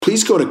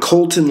please go to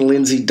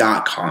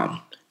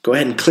coltonlindsay.com. Go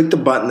ahead and click the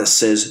button that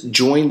says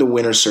Join the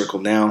Winner Circle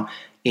now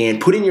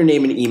and put in your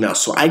name and email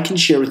so I can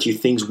share with you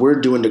things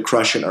we're doing to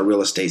crush in our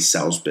real estate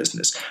sales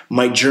business,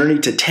 my journey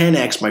to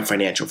 10x my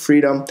financial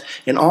freedom,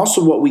 and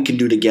also what we can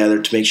do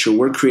together to make sure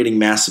we're creating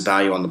massive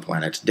value on the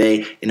planet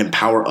today and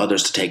empower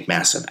others to take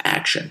massive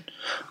action.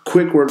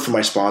 Quick word from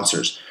my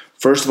sponsors.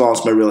 First of all,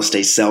 it's my real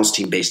estate sales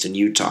team based in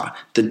Utah,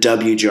 the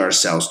WGR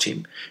Sales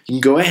Team. You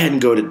can go ahead and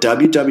go to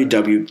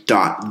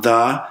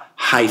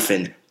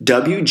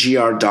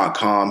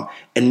www.the-wgr.com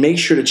and make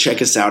sure to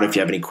check us out if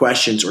you have any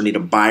questions or need a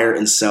buyer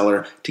and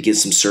seller to get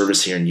some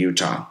service here in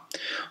Utah.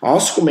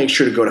 Also, make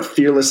sure to go to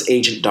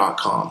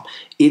fearlessagent.com.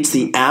 It's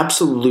the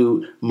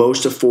absolute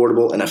most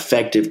affordable and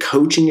effective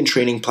coaching and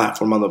training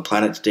platform on the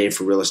planet today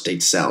for real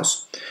estate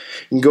sales.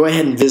 You can go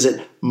ahead and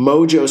visit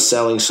Mojo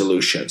Selling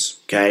Solutions,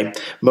 okay?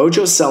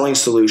 Mojo Selling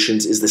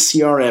Solutions is the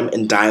CRM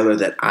and dialer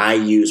that I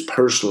use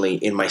personally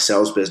in my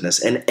sales business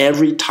and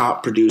every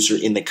top producer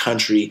in the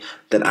country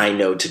that I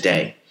know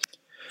today.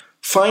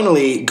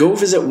 Finally, go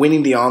visit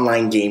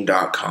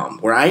winningtheonlinegame.com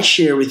where I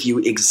share with you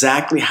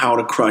exactly how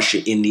to crush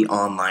it in the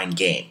online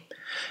game.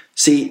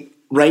 See,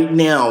 right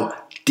now,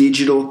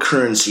 digital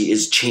currency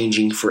is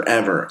changing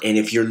forever, and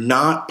if you're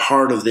not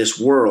part of this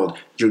world,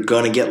 you're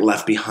going to get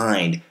left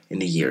behind in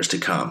the years to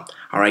come.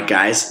 All right,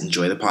 guys,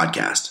 enjoy the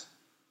podcast.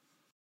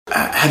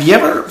 Have you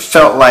ever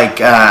felt like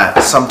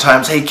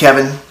sometimes, hey,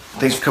 Kevin,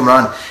 thanks for coming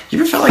on. You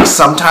ever felt like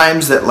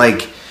sometimes that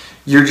like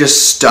you're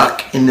just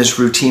stuck in this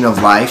routine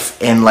of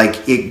life and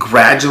like it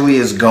gradually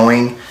is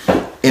going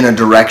in a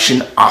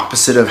direction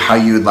opposite of how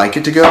you would like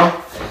it to go?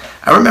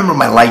 I remember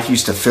my life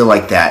used to feel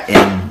like that,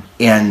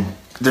 and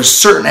there's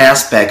certain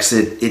aspects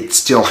that it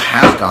still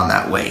has gone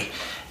that way.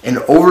 And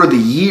over the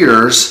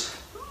years,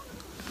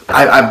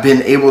 I've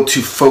been able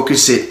to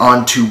focus it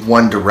onto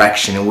one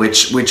direction,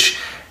 which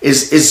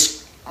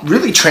is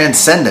really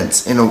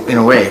transcendence in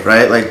a way,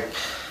 right? Like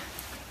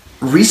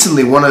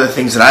recently, one of the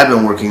things that I've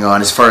been working on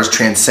as far as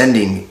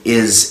transcending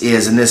is,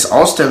 and this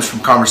all stems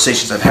from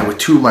conversations I've had with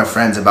two of my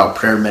friends about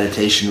prayer and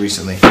meditation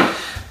recently.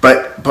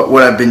 But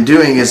what I've been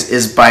doing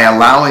is by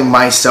allowing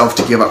myself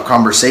to give up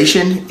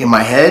conversation in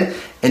my head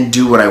and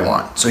do what I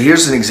want. So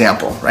here's an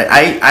example, right?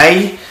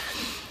 I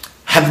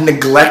have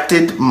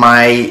neglected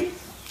my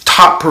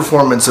top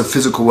performance of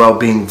physical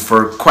well-being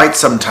for quite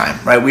some time,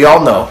 right? We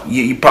all know,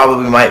 you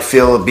probably might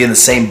feel be in the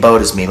same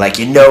boat as me. Like,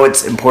 you know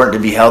it's important to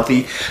be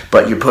healthy,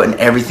 but you're putting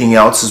everything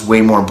else is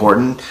way more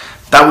important.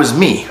 That was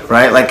me,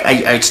 right? Like,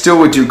 I still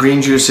would do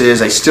green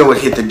juices. I still would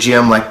hit the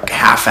gym like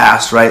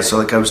half-assed, right? So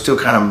like I was still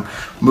kind of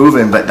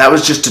moving, but that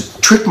was just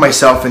to trick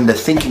myself into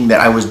thinking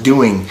that I was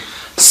doing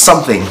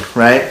something,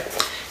 right?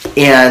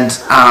 And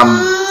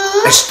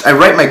I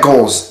write my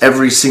goals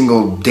every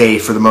single day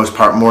for the most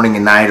part, morning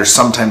and night, or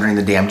sometime during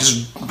the day. I'm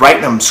just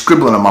writing them,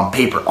 scribbling them on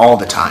paper all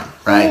the time,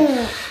 right?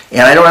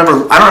 And I don't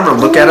ever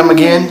look at them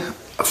again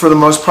for the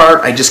most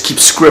part. I just keep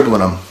scribbling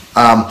them.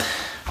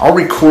 I'll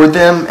record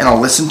them and I'll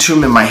listen to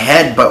them in my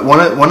head. But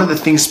one of the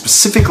things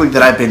specifically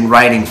that I've been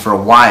writing for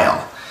a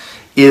while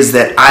is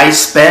that I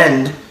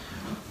spend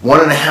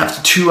 1.5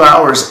 to 2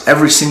 hours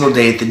every single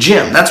day at the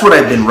gym. That's what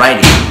I've been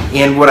writing.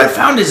 And what I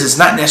found is it's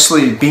not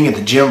necessarily being at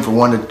the gym for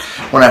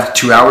 1.5 to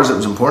 2 hours that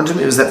was important to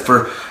me. It was that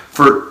for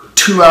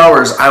 2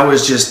 hours I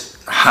was just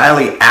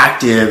highly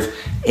active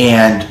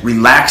and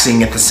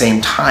relaxing at the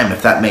same time,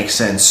 if that makes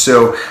sense.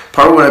 So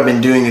part of what I've been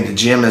doing at the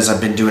gym is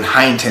I've been doing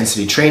high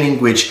intensity training,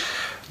 which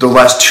the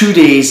last 2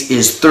 days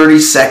is 30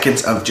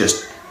 seconds of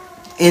just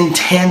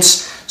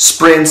intense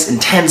sprints,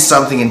 intense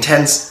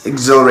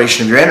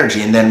exhilaration of your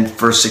energy, and then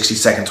for 60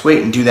 seconds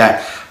wait, and do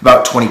that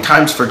about 20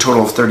 times for a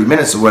total of 30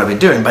 minutes of what I've been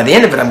doing. By the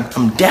end of it,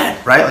 I'm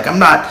dead, right? Like I'm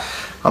not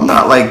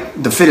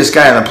like the fittest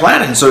guy on the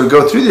planet. And so to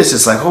go through this,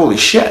 it's like, holy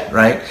shit,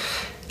 right?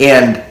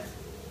 And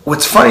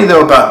what's funny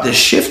though about this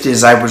shift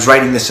is I was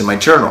writing this in my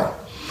journal,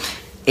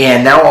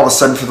 and now all of a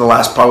sudden for the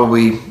last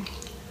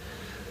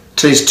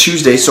today's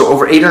Tuesday, so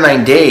over 8 or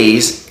 9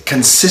 days,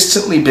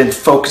 consistently been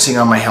focusing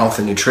on my health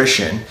and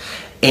nutrition,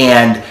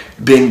 and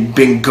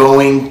been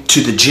going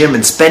to the gym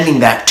and spending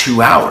that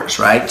 2 hours,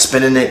 right?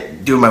 Spending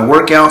it doing my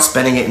workout,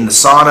 spending it in the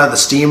sauna, the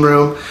steam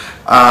room.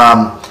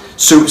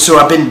 So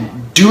I've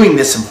been doing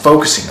this and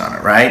focusing on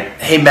it, right?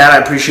 Hey, Matt, I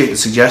appreciate the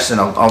suggestion.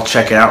 I'll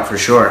check it out for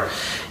sure.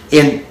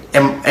 And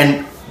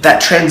that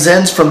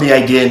transcends from the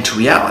idea into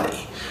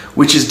reality,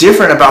 which is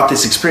different about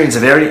this experience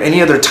of any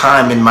other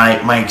time in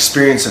my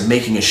experience of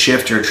making a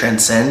shift or a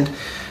transcend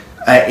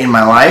in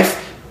my life.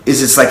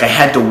 Is it's like I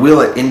had to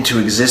will it into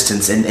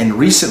existence, and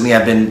recently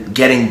I've been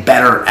getting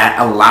better at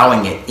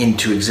allowing it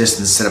into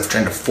existence instead of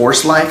trying to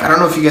force life. I don't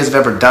know if you guys have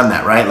ever done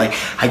that, right? Like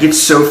I get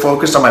so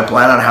focused on my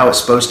plan on how it's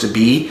supposed to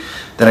be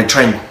that I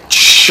try and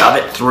shove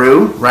it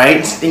through,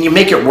 right? And you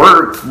make it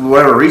work for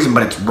whatever reason,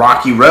 but it's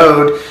rocky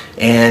road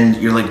and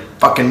you're like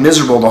fucking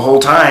miserable the whole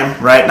time,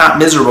 right? Not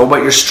miserable,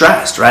 but you're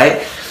stressed,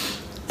 right?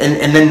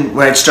 And then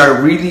when I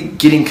started really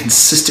getting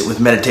consistent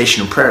with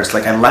meditation and prayer, it's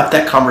like I left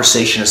that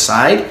conversation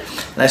aside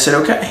and I said,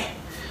 okay,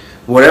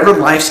 whatever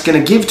life's going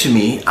to give to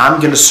me,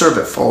 I'm going to serve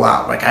it full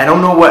out. Like, I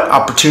don't know what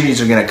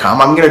opportunities are going to come.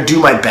 I'm going to do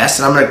my best,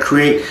 and I'm going to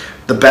create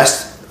the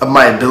best of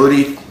my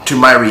ability to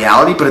my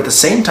reality. But at the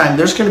same time,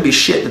 there's going to be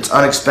shit that's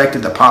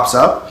unexpected that pops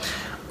up.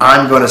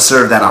 I'm going to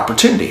serve that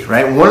opportunity,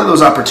 right? One of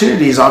those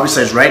opportunities,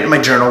 obviously, is writing in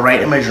my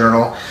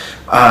journal,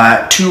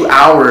 2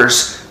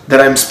 hours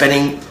that I'm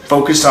spending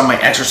focused on my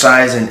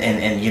exercise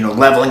and you know,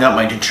 leveling up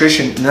my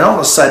nutrition. And then all of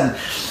a sudden,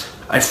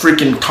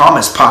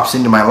 Thomas pops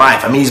into my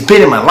life. I mean, he's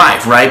been in my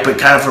life, right? But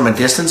kind of from a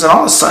distance. And all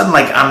of a sudden,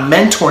 like, I'm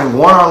mentoring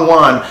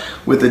one-on-one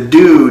with a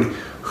dude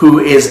who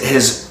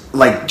is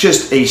like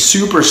just a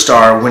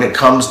superstar when it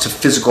comes to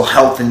physical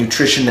health and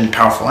nutrition and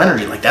powerful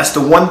energy. Like, that's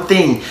the one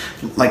thing,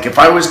 like, if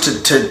I was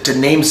to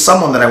name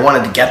someone that I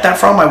wanted to get that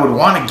from, I would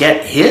want to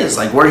get his,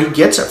 like, where he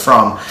gets it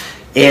from.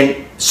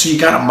 And so you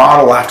got to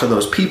model after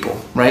those people,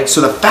 right?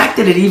 So the fact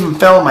that it even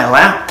fell in my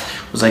lap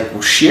was like,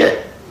 well,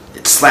 shit,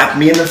 it slapped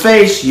me in the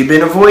face. You've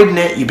been avoiding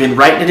it. You've been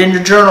writing it in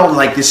your journal,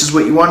 like, this is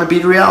what you want to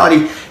be to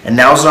reality. And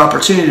now's an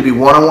opportunity to be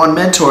one-on-one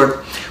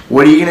mentored.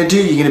 What are you going to do?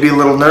 You're going to be a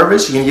little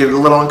nervous. You're going to get a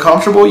little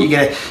uncomfortable.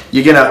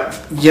 You're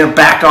gonna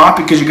back off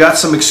because you got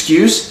some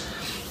excuse.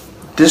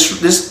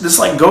 This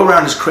like go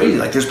around is crazy.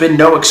 Like, there's been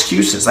no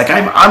excuses. Like,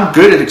 I'm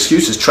good at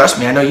excuses. Trust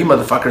me. I know you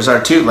motherfuckers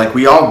are too. Like,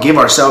 we all give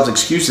ourselves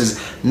excuses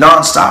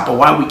nonstop. But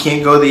why we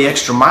can't go the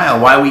extra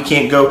mile? Why we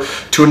can't go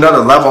to another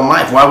level in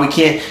life? Why we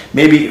can't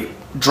maybe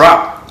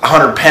drop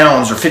 100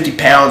 pounds or 50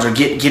 pounds or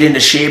get into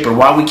shape? Or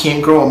why we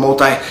can't grow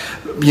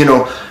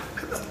a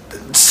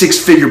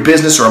six-figure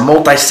business or a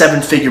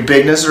multi-seven-figure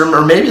business,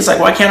 or maybe it's like,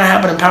 why can't I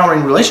have an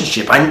empowering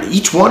relationship?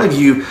 Each one of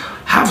you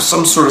have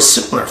some sort of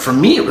similar. For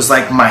me, it was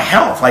like my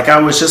health. Like, I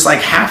was just like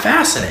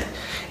half-assing it,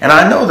 and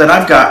I know that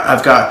I've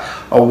got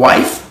a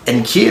wife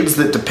and kids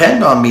that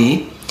depend on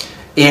me,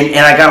 and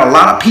I got a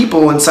lot of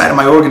people inside of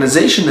my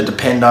organization that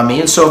depend on me.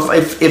 And so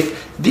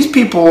if these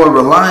people are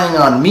relying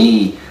on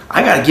me,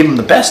 I got to give them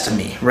the best of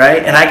me,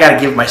 right? And I got to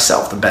give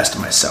myself the best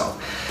of myself.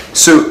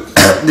 So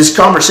this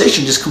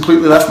conversation just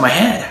completely left my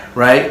head,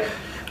 right?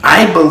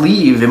 I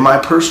believe in my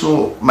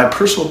personal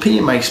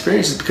opinion, my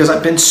experiences, because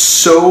I've been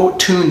so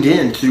tuned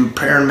in through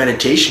prayer and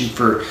meditation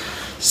for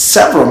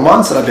several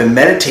months that I've been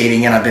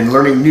meditating, and I've been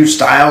learning new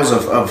styles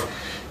of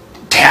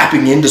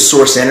tapping into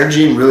source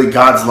energy and really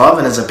God's love.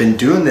 And as I've been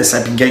doing this,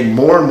 I've been getting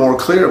more and more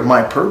clear of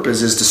my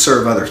purpose is to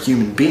serve other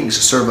human beings,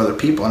 to serve other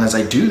people. And as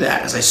I do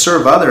that, as I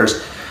serve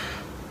others,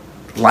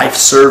 life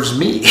serves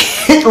me.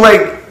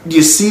 Like,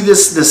 you see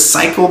this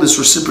cycle, this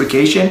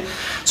reciprocation.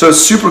 So it's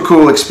a super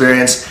cool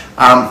experience.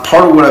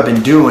 Part of what I've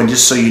been doing,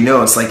 just so you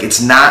know, it's like,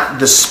 it's not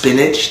the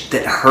spinach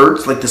that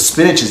hurts. Like, the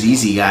spinach is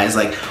easy, guys.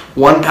 Like,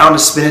 1 pound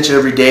of spinach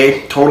every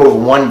day, total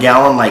of 1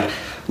 gallon. Like,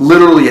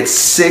 literally, it's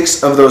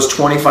 6 of those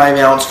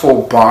 25-ounce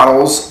full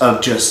bottles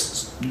of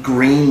just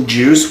green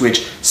juice,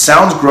 which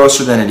sounds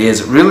grosser than it is.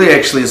 It really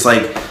actually is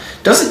like,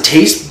 doesn't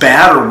taste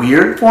bad or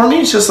weird for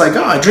me. It's just like,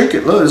 oh, I drink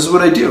it. Look, this is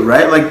what I do,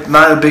 right? Like,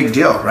 not a big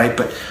deal, right?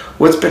 But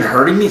what's been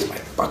hurting me is my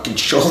fucking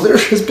shoulder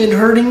has been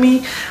hurting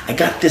me. I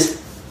got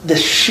this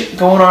shit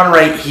going on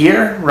right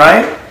here,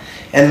 right?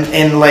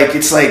 And like,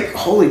 it's like,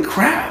 holy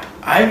crap.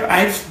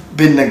 I've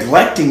been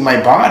neglecting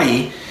my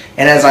body,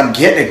 and as I'm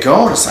getting it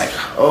going, it's like,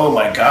 oh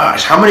my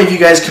gosh. How many of you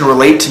guys can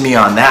relate to me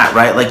on that,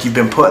 right? Like, you've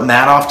been putting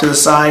that off to the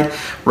side,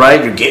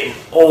 right? You're getting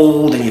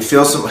old and you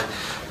feel so...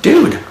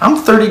 Dude, I'm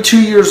 32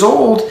 years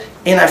old,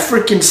 and I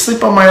freaking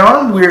sleep on my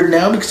arm weird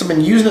now because I've been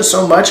using it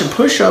so much, and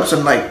push-ups,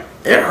 and like,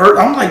 it hurt.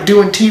 I'm like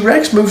doing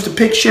T-Rex moves to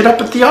pick shit up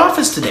at the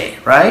office today,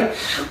 right?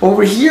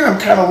 Over here, I'm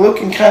kind of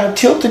looking kind of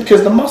tilted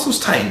because the muscles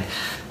tighten.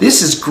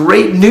 This is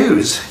great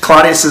news.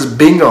 Claudia says,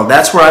 bingo,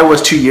 that's where I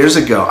was 2 years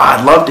ago.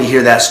 I'd love to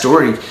hear that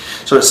story.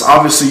 So it's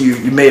obviously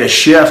you made a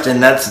shift,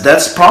 and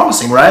that's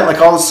promising, right? Like,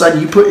 all of a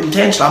sudden you put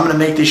intention, I'm going to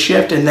make this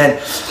shift, and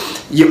then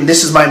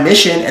this is my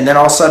mission, and then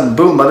all of a sudden,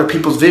 boom, other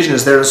people's vision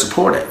is there to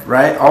support it,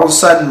 right? All of a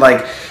sudden,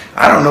 like,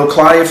 I don't know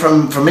Claudia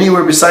from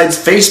anywhere besides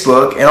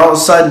Facebook, and all of a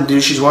sudden,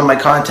 dude, she's one of my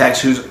contacts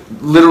who's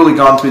literally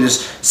gone through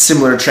this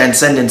similar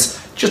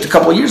transcendence just a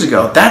couple of years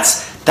ago.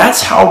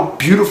 That's how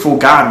beautiful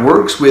God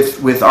works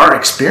with our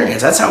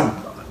experience. That's how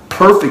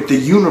perfect the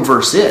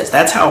universe is.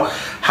 That's how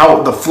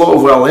the flow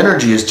of well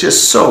energy is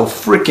just so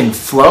freaking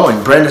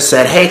flowing. Brenda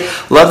said, hey,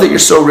 love that you're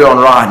so real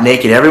and raw and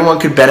naked. Everyone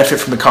could benefit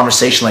from a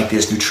conversation like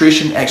this.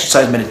 Nutrition,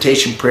 exercise,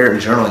 meditation, prayer,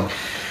 and journaling.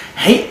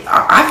 Hey,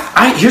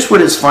 here's what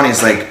is funny.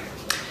 It's like,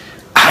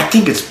 I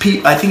think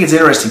it's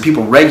interesting.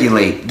 People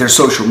regulate their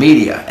social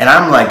media, and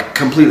I'm like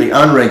completely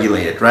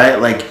unregulated, right?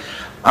 Like,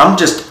 I'm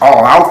just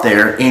all out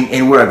there,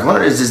 and what I've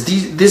learned is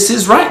this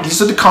is right.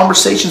 These are the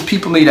conversations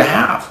people need to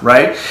have,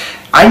 right?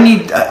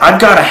 I've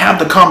got to have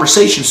the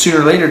conversation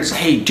sooner or later. It's,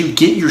 hey, dude,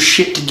 get your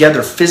shit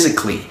together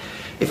physically.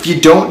 If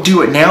you don't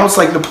do it now, it's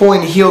like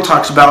Napoleon Hill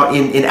talks about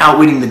in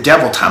Outwitting the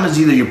Devil. Time is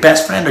either your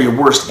best friend or your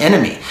worst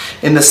enemy.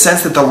 In the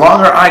sense that the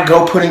longer I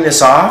go putting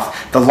this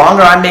off, the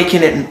longer I'm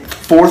making it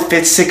 4th,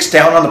 5th, 6th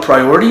down on the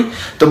priority,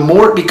 the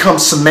more it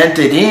becomes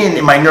cemented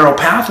in my neural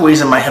pathways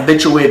and my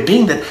habitual way of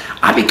being, that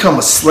I become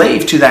a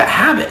slave to that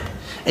habit.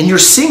 And you're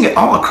seeing it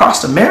all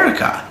across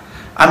America.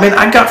 I mean,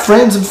 I got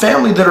friends and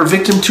family that are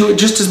victim to it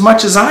just as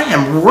much as I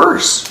am,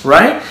 worse,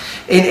 right?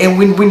 And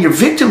when you're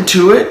victim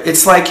to it,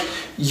 it's like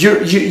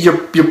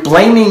you're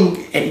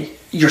blaming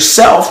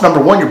yourself.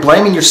 Number one, you're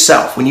blaming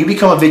yourself. When you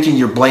become a victim,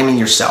 you're blaming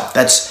yourself.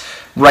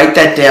 Write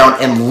that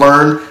down and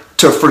learn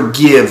to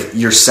forgive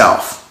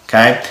yourself,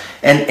 okay?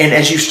 And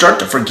as you start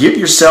to forgive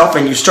yourself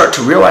and you start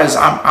to realize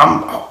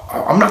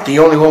I'm not the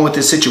only one with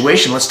this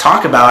situation. Let's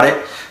talk about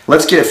it.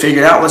 Let's get it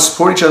figured out. Let's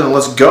support each other.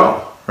 Let's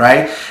go.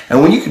 Right?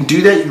 And when you can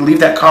do that, you can leave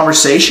that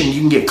conversation,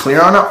 you can get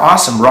clear on it,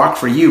 awesome, rock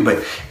for you.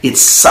 But it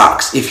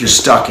sucks if you're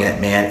stuck in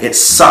it, man. It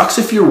sucks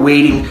if you're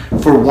waiting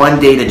for one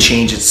day to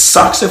change. It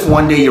sucks if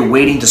one day you're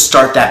waiting to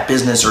start that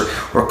business or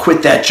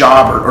quit that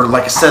job or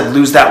like I said,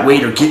 lose that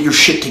weight or get your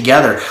shit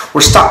together.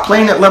 Or stop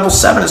playing at level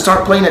 7 and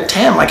start playing at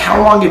 10. Like,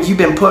 how long have you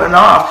been putting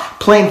off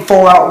playing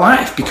full out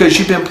life? Because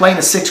you've been playing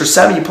at 6 or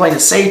 7, you're playing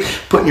it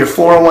safe, putting your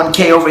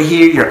 401k over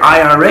here, your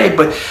IRA,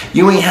 but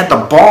you ain't had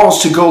the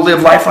balls to go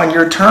live life on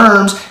your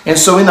terms. And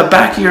so in the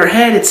back of your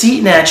head, it's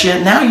eating at you.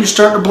 Now you're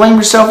starting to blame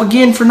yourself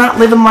again for not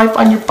living life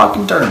on your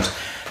fucking terms.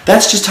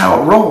 That's just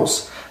how it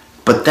rolls.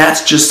 But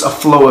that's just a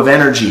flow of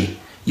energy.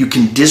 You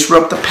can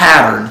disrupt the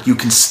pattern. You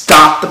can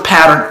stop the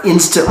pattern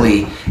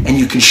instantly, and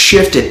you can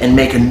shift it and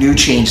make a new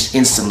change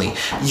instantly.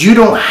 You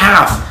don't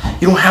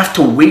have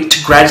to wait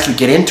to gradually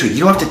get into it. You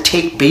don't have to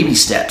take baby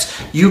steps.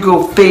 You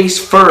go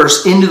face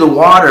first into the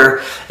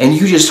water, and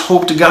you just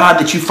hope to God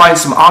that you find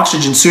some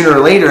oxygen sooner or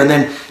later, and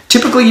then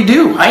typically you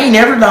do. I ain't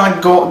never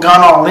gone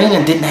all in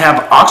and didn't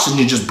have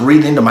oxygen just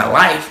breathe into my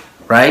life,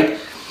 right?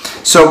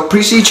 So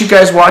appreciate you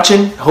guys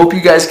watching. Hope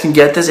you guys can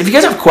get this. If you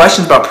guys have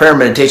questions about prayer and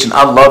meditation,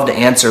 I'd love to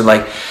answer.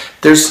 Like,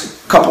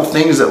 there's a couple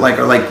things that like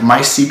are like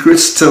my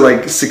secrets to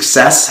like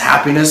success,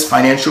 happiness,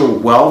 financial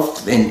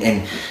wealth,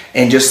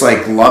 and just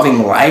like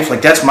loving life.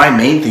 Like, that's my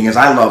main thing is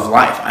I love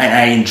life.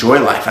 I enjoy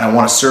life and I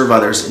want to serve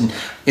others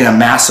in a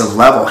massive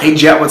level. Hey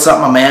Jet, what's up,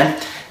 my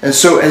man? And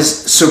so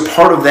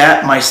part of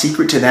that, my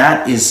secret to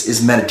that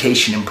is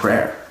meditation and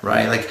prayer,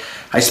 right? Like,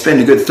 I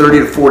spend a good 30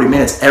 to 40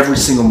 minutes every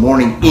single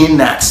morning in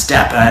that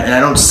step. And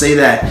I don't say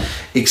that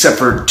except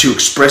for to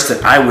express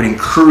that I would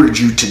encourage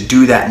you to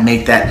do that and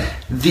make that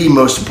the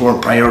most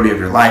important priority of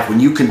your life. When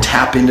you can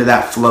tap into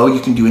that flow, you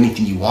can do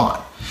anything you want.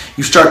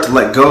 You start to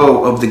let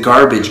go of the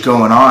garbage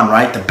going on,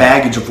 right? The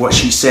baggage of what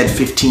she said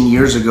 15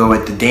 years ago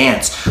at the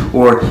dance,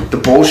 or the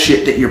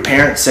bullshit that your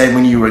parents said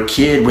when you were a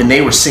kid, when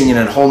they were singing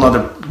a whole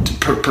nother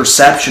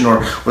perception,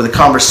 or the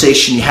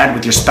conversation you had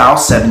with your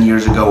spouse 7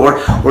 years ago,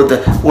 or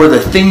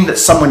the thing that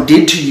someone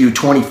did to you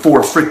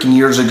 24 freaking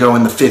years ago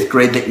in the 5th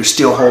grade that you're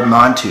still holding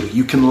on to.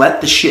 You can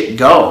let the shit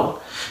go.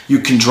 You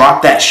can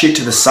drop that shit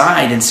to the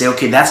side and say,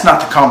 okay, that's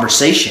not the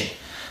conversation.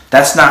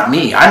 That's not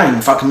me. I don't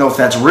even fucking know if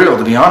that's real,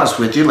 to be honest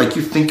with you. Like,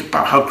 you think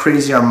about how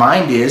crazy our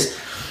mind is.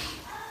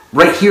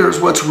 Right here is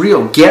what's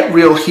real. Get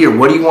real here.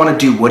 What do you want to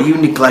do? What are you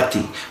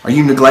neglecting? Are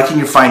you neglecting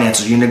your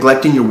finances? Are you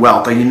neglecting your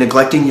wealth? Are you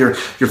neglecting your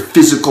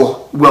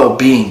physical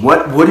well-being?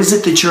 What is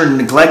it that you're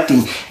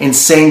neglecting and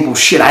saying, well,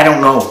 shit, I don't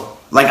know.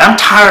 Like, I'm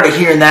tired of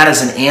hearing that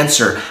as an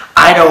answer.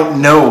 I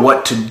don't know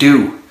what to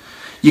do.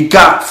 You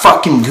got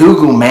fucking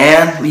Google,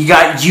 man. You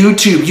got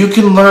YouTube. You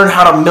can learn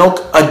how to milk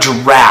a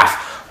giraffe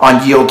on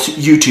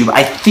YouTube.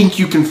 I think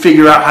you can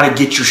figure out how to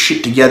get your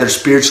shit together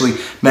spiritually,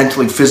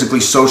 mentally, physically,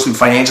 socially,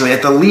 financially.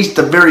 At the least,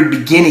 the very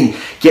beginning,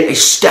 get a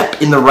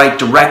step in the right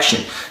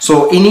direction.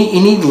 So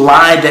any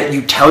lie that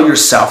you tell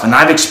yourself, and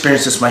I've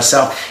experienced this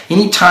myself,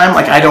 anytime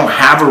like I don't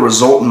have a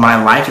result in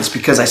my life, it's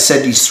because I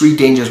said these 3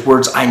 dangerous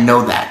words. I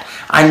know that.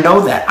 I know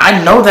that.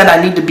 I know that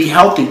I need to be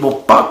healthy.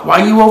 Well, fuck,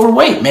 why are you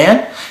overweight, man?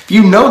 If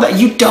you know that,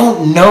 you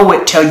don't know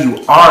it till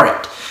you are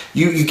it.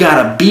 You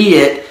gotta be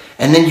it.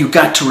 And then you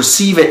got to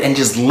receive it and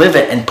just live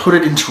it and put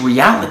it into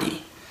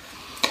reality.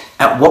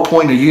 At what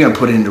point are you going to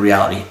put it into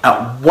reality?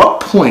 At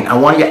what point? I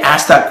want you to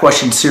ask that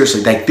question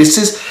seriously. Like,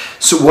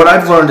 so what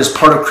I've learned as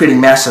part of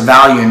creating massive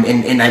value,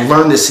 and I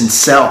learned this in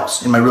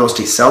sales, in my real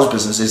estate sales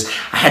business, is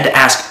I had to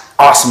ask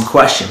awesome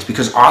questions,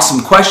 because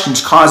awesome questions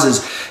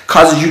causes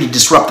you to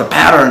disrupt the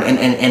pattern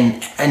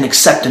and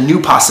accept a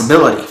new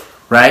possibility,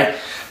 right?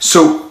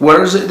 So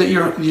where is it that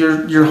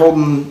you're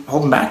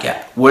holding back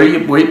at? Where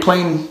are you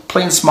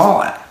playing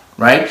small at?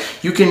 Right?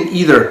 You can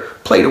either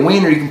play to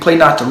win or you can play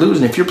not to lose.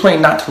 And if you're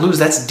playing not to lose,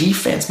 that's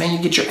defense, man. You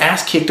get your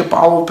ass kicked up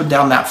all up and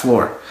down that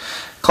floor.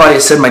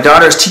 Claudia said, my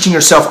daughter is teaching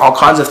herself all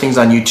kinds of things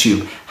on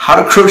YouTube. How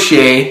to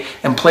crochet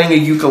and playing a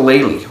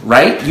ukulele,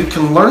 right? You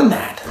can learn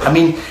that. I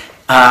mean,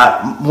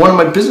 one of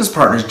my business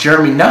partners,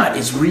 Jeremy Nutt,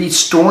 is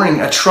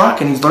restoring a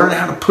truck, and he's learning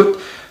how to put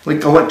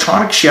like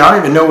electronic shit. I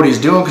don't even know what he's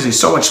doing because he's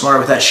so much smarter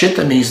with that shit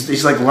than me.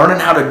 He's like learning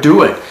how to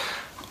do it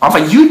off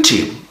of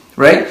YouTube.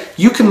 Right?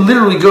 You can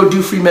literally go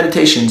do free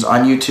meditations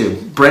on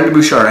YouTube. Brendan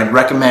Bouchard, I'd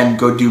recommend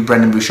go do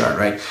Brendan Bouchard,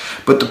 right?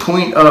 But the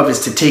point of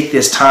is to take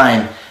this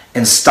time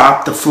and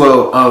stop the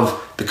flow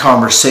of the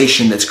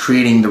conversation that's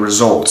creating the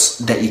results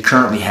that you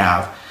currently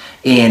have.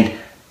 And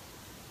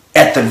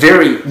at the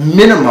very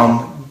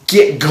minimum,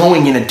 get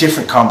going in a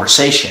different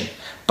conversation.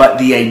 But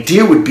the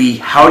idea would be,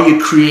 how do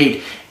you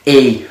create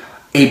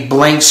a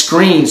blank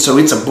screen, so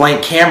it's a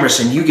blank canvas,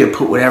 and you get to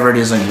put whatever it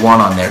is you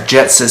want on there.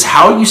 Jet says,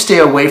 how you stay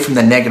away from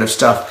the negative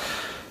stuff,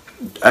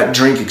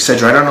 drink,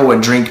 etc. I don't know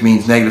what drink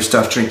means, negative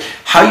stuff, drink.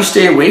 How you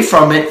stay away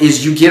from it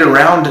is you get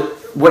around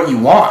what you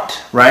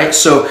want, right?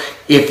 So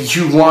if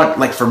you want,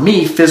 like for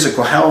me,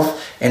 physical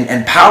health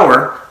and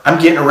power, I'm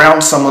getting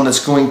around someone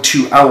that's going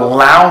to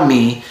allow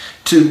me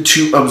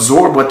to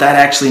absorb what that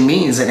actually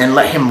means and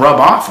let him rub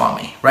off on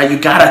me, right?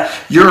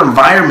 Your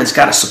environment's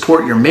got to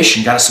support your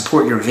mission, got to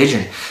support your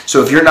vision.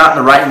 So if you're not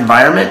in the right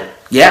environment,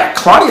 yeah,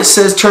 Claudia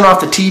says turn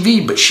off the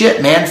TV, but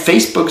shit, man,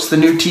 Facebook's the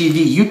new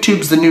TV,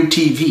 YouTube's the new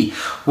TV.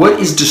 What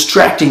is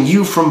distracting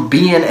you from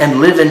being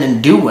and living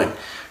and doing,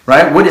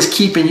 right? What is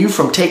keeping you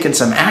from taking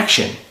some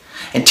action?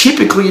 And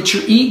typically it's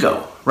your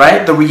ego,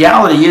 right? The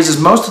reality is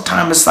most of the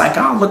time it's like,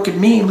 oh, look at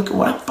me, look at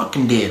what I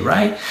fucking did,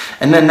 right?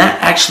 And then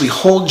that actually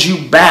holds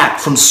you back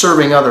from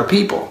serving other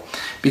people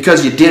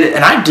because you did it.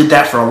 And I did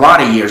that for a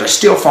lot of years. I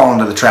still fall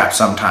into the trap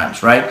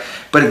sometimes, right?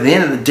 But at the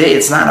end of the day,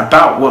 it's not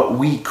about what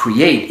we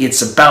create.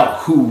 It's about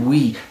who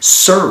we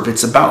serve.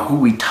 It's about who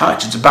we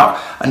touch. It's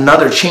about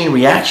another chain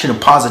reaction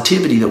of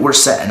positivity that we're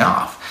setting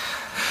off.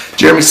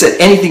 Jeremy said,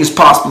 anything is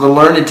possible to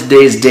learn in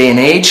today's day and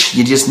age.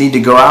 You just need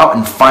to go out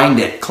and find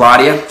it.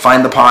 Claudia,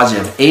 find the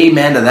positive.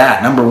 Amen to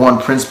that. Number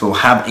one principle,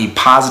 have a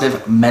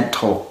positive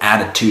mental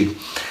attitude.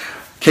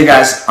 Okay,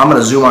 guys, I'm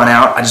going to zoom on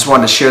out. I just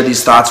wanted to share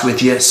these thoughts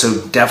with you.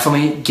 So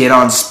definitely get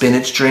on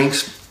spinach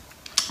drinks.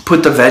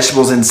 Put the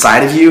vegetables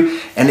inside of you.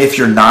 And if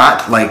you're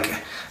not, like,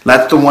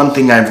 that's the one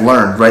thing I've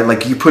learned, right?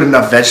 Like, you put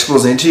enough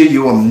vegetables into you,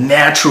 you will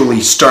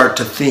naturally start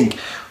to think,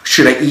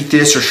 should I eat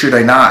this or should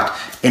I not?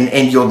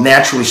 And you'll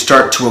naturally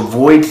start to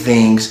avoid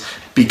things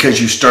because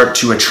you start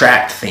to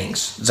attract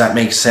things. Does that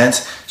make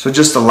sense? So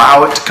just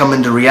allow it to come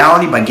into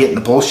reality by getting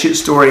the bullshit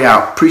story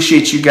out.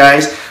 Appreciate you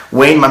guys.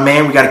 Wayne, my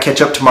man, we got to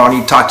catch up tomorrow. I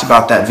need to talk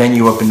about that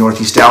venue up in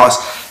Northeast Dallas.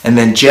 And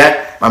then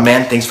Jet, my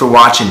man, thanks for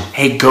watching.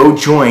 Hey, go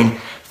join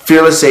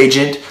Fearless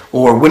Agent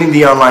or Winning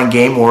the Online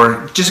Game,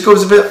 or just go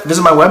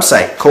visit my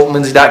website,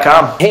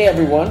 coltonlindsay.com. Hey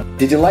everyone,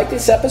 did you like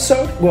this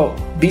episode? Well,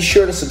 be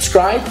sure to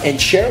subscribe and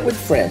share it with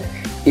a friend.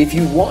 If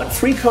you want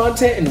free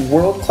content and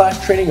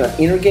world-class training on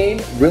inner game,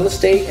 real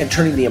estate, and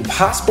turning the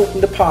impossible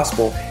into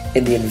possible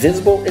and the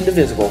invisible into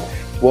visible,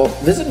 well,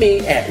 visit me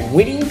at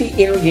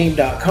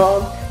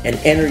winningtheinnergame.com and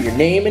enter your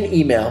name and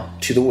email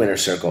to the winner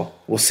circle.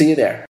 We'll see you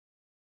there.